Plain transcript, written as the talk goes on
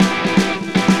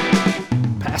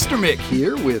Mick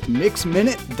here with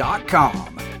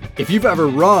MixMinute.com. If you've ever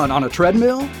run on a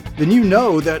treadmill, then you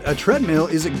know that a treadmill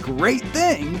is a great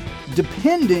thing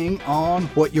depending on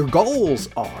what your goals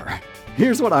are.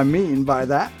 Here's what I mean by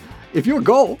that. If your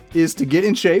goal is to get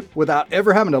in shape without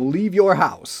ever having to leave your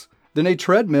house, then a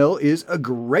treadmill is a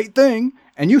great thing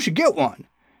and you should get one.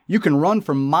 You can run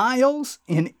for miles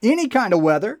in any kind of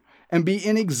weather and be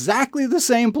in exactly the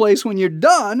same place when you're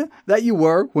done that you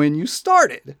were when you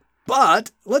started.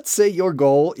 But let's say your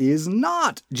goal is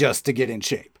not just to get in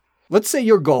shape. Let's say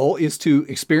your goal is to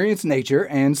experience nature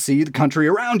and see the country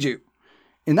around you.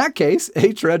 In that case,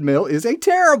 a treadmill is a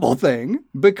terrible thing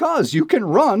because you can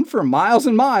run for miles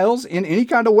and miles in any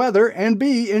kind of weather and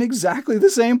be in exactly the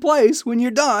same place when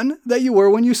you're done that you were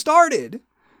when you started.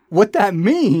 What that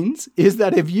means is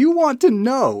that if you want to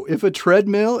know if a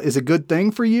treadmill is a good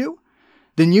thing for you,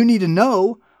 then you need to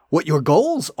know what your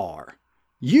goals are.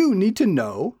 You need to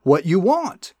know what you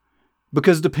want.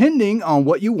 Because depending on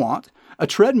what you want, a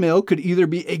treadmill could either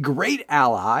be a great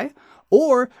ally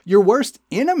or your worst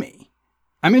enemy.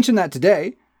 I mention that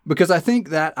today because I think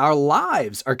that our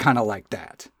lives are kind of like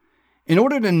that. In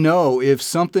order to know if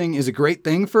something is a great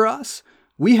thing for us,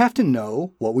 we have to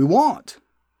know what we want.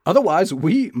 Otherwise,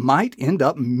 we might end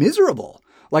up miserable,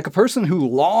 like a person who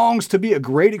longs to be a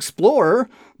great explorer,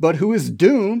 but who is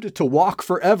doomed to walk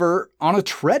forever on a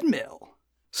treadmill.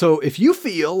 So if you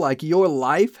feel like your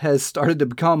life has started to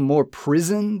become more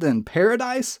prison than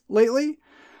paradise lately,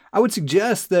 I would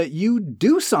suggest that you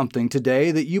do something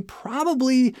today that you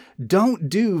probably don't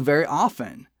do very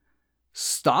often.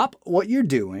 Stop what you're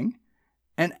doing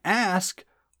and ask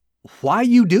why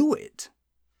you do it.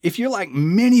 If you're like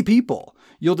many people,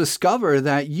 you'll discover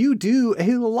that you do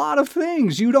a lot of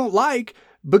things you don't like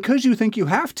because you think you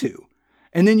have to.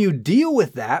 And then you deal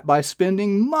with that by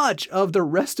spending much of the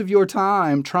rest of your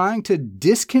time trying to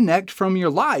disconnect from your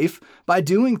life by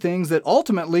doing things that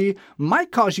ultimately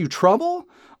might cause you trouble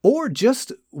or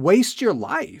just waste your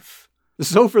life.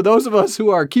 So for those of us who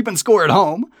are keeping score at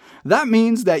home, that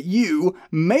means that you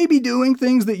may be doing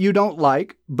things that you don't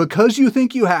like because you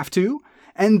think you have to,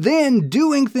 and then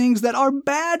doing things that are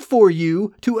bad for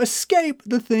you to escape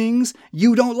the things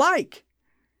you don't like.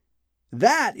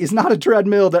 That is not a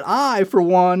treadmill that I, for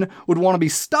one, would want to be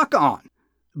stuck on.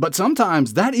 But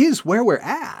sometimes that is where we're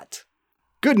at.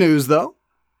 Good news, though.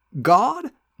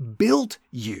 God built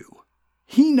you.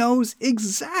 He knows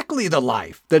exactly the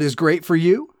life that is great for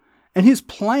you, and His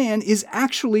plan is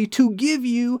actually to give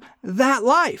you that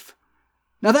life.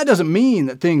 Now, that doesn't mean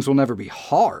that things will never be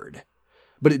hard.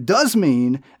 But it does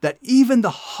mean that even the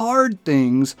hard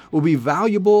things will be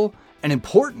valuable and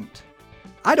important.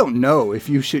 I don't know if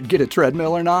you should get a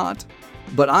treadmill or not,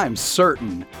 but I'm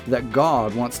certain that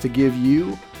God wants to give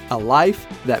you a life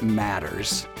that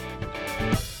matters.